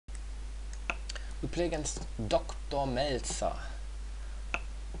We play against Dr. Melzer.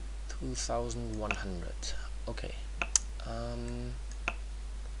 2100. Okay.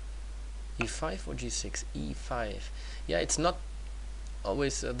 E5 or G6? E5. Yeah, it's not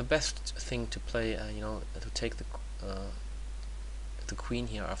always the best thing to play. You know, to take the queen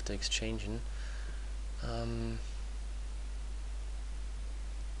here after exchanging.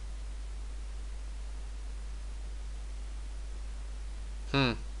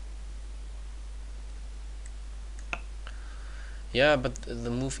 Yeah, but the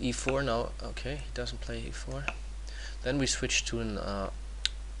move E4 now. Okay, he doesn't play E4. Then we switch to an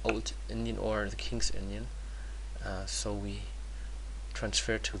old Indian or the King's Indian. So we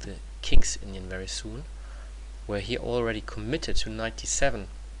transfer to the King's Indian very soon, where he already committed to 97,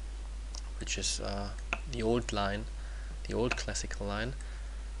 which is the old line, the old classical line.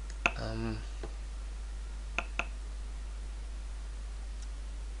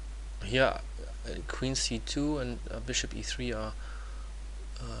 Here, Queen C2 and Bishop E3 are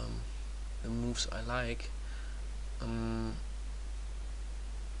the moves I like.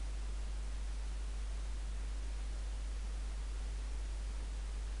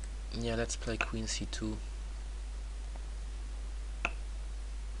 Yeah, let's play Queen C2.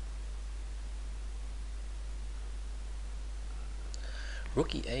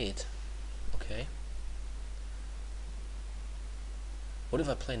 Rook E8. Okay. What if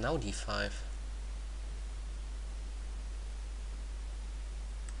I play now D5?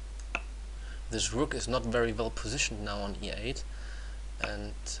 This rook is not very well positioned now on E8,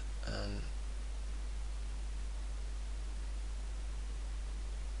 and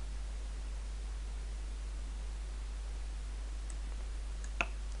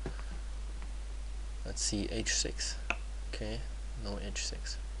let's see, H6. Okay, no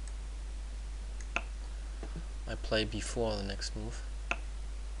H6. I play B4 the next move.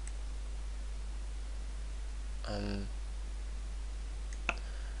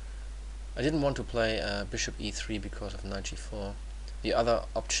 I didn't want to play Bishop E3 because of Knight G4. The other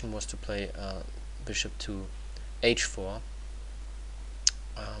option was to play Bishop to H4.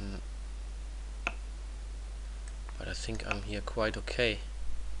 But I think I'm here quite okay.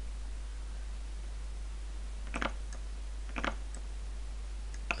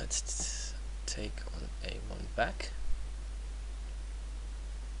 Let's take on A1 back.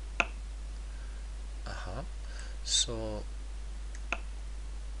 So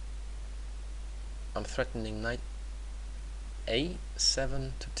I'm threatening knight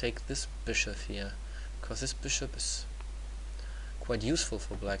A7 to take this bishop here, because this bishop is quite useful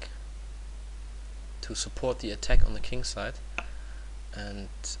for black to support the attack on the king side. And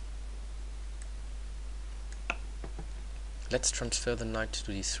let's transfer the knight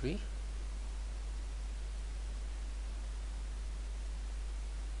to D3.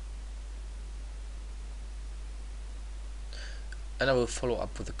 And I will follow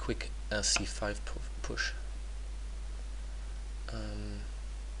up with a quick C5 push. I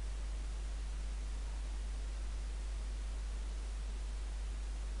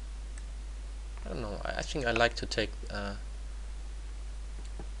don't know. I think I like to take the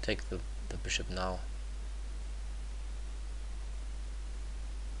bishop now.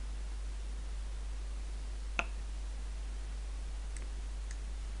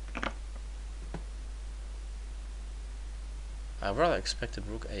 I rather expected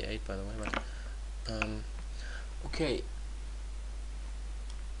rook A8, by the way, but okay.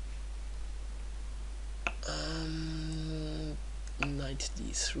 Knight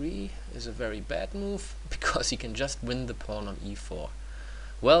D3 is a very bad move because he can just win the pawn on E4.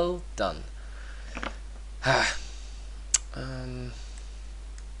 Well done.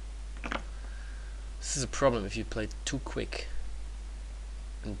 This is a problem if you play too quick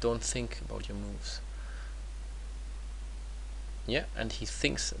and don't think about your moves. Yeah, and he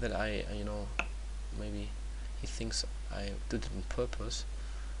thinks that maybe he thinks I did it on purpose,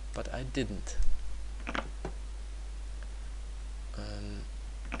 but I didn't.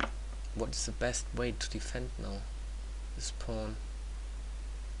 What is the best way to defend now this pawn?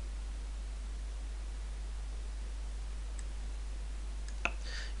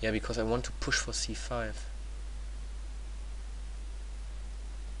 Yeah, because I want to push for C5.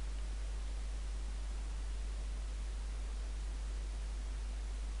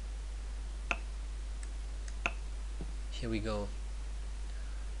 Here we go.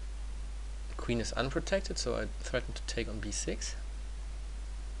 The queen is unprotected, so I threaten to take on B6.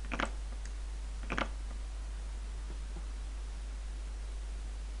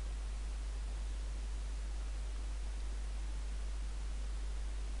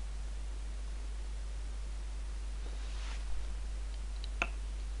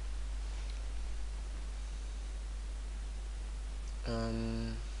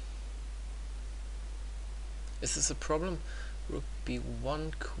 Is this a problem? Rook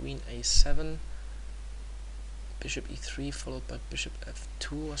b1, queen a7, bishop e3 followed by bishop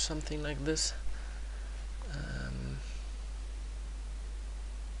f2 or something like this.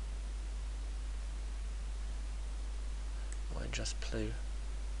 I just play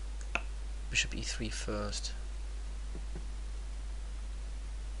bishop e3 first.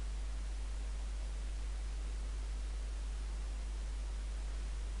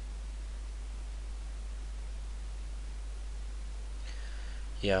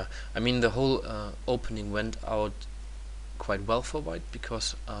 Yeah, I mean the whole opening went out quite well for white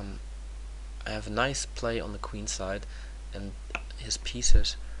because I have a nice play on the queen side and his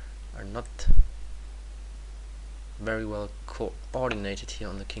pieces are not very well coordinated here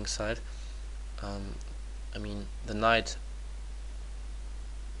on the king side. I mean the knight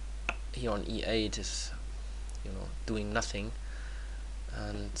here on e8 is, you know, doing nothing,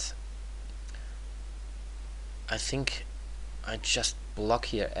 and I think I just block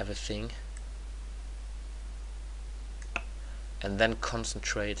here everything and then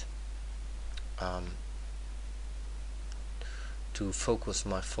concentrate to focus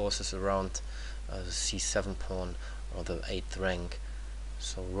my forces around the c7 pawn or the 8th rank.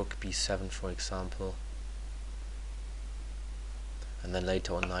 So rook b7 for example, and then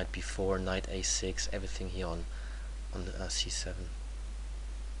later on knight b4, knight a6, everything here on c7.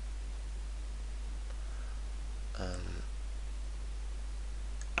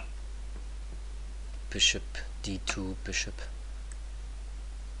 Bishop d2, bishop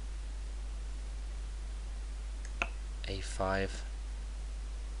a5.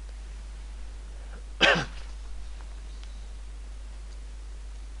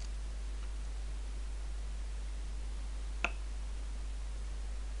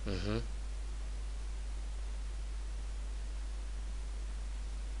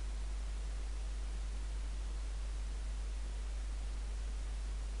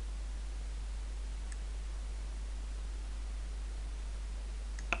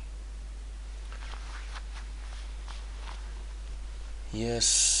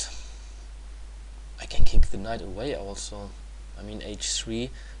 Yes, I can kick the knight away also. I mean h3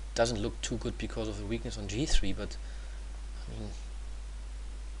 doesn't look too good because of the weakness on g3, but I mean,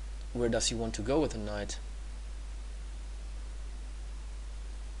 where does he want to go with the knight?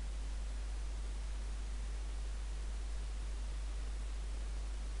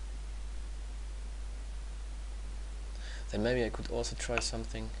 Then maybe I could also try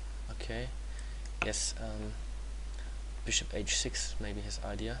something. Okay, yes, bishop h6 maybe his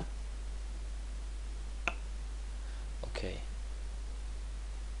idea. Okay.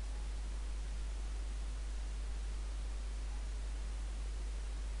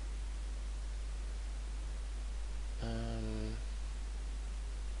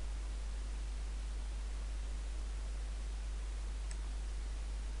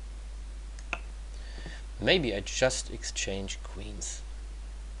 Maybe I just exchange queens.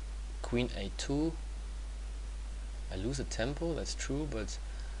 Queen a2. I lose a tempo, that's true, but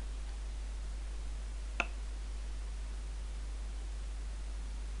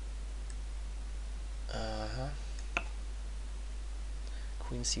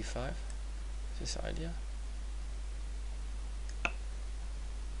queen c5, this idea.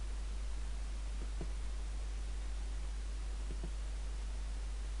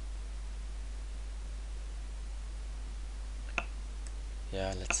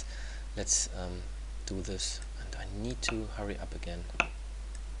 Yeah, let's do this, and I need to hurry up again.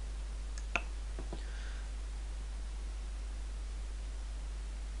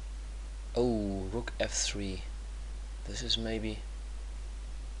 Oh, rook f3. This is maybe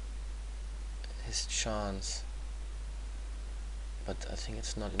his chance, but I think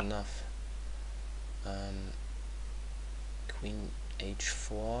it's not enough. Queen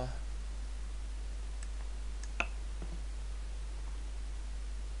h4.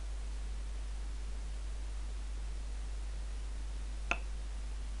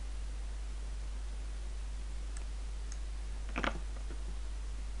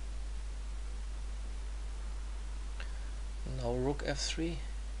 Now rook f3.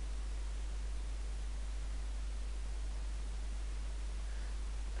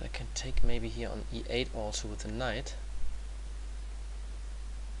 I can take maybe here on e8 also with the knight.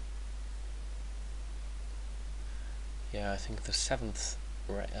 Yeah, I think the 7th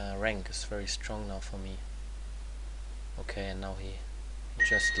rank is very strong now for me. Okay, and now he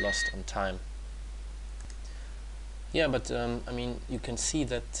just lost on time. Yeah, but I mean, you can see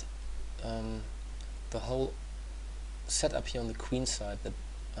that the whole setup here on the queen side that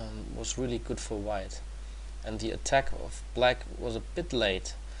was really good for white. and the attack of black was a bit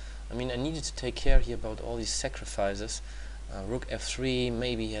late. I mean, I needed to take care here about all these sacrifices. Rook f3,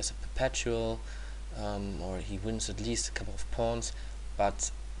 maybe he has a perpetual, or he wins at least a couple of pawns,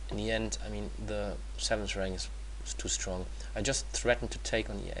 but in the end, I mean, the 7th rank is too strong. I just threatened to take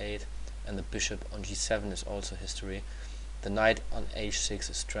on e8, and the bishop on g7 is also history. The knight on h6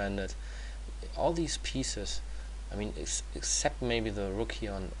 is stranded. All these pieces, I mean, except maybe the rook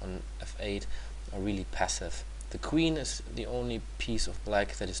here on f8, are really passive. The queen is the only piece of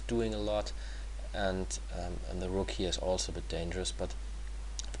black that is doing a lot, and the rook here is also a bit dangerous, but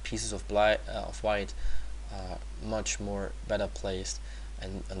the pieces of white are much more better placed,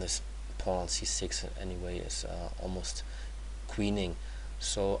 and this pawn on c6 anyway is almost queening.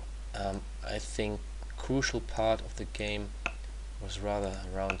 So I think crucial part of the game was rather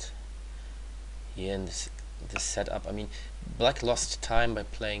around here in this setup. I mean, black lost time by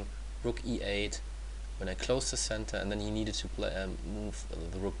playing rook e8 when I closed the center, and then he needed to move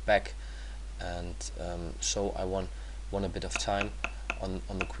the rook back, and so I won a bit of time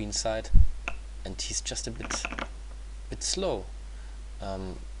on the queen side, and he's just a bit slow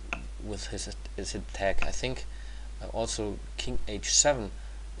with his attack. I think also king h7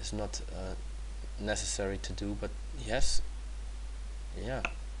 is not necessary to do, but yes, yeah,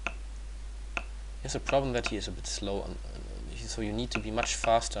 he has a problem that he is a bit slow, so you need to be much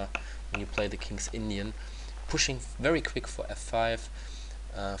faster when you play the King's Indian, pushing very quick for f5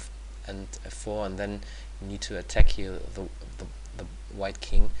 and f4, and then you need to attack here the white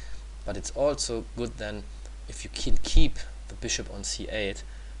king. But it's also good then if you can keep the bishop on c8,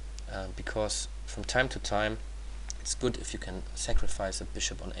 because from time to time it's good if you can sacrifice a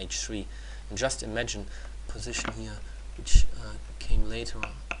bishop on h3. And just imagine a position here which came later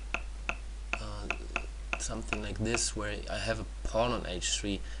on, something like this, where I have a pawn on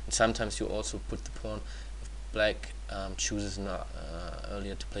h3, and sometimes you also put the pawn if black chooses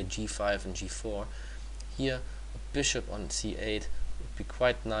earlier to play g5 and g4. Here a bishop on c8 would be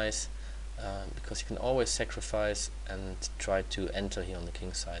quite nice, because you can always sacrifice and try to enter here on the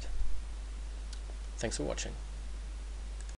king side. Thanks for watching.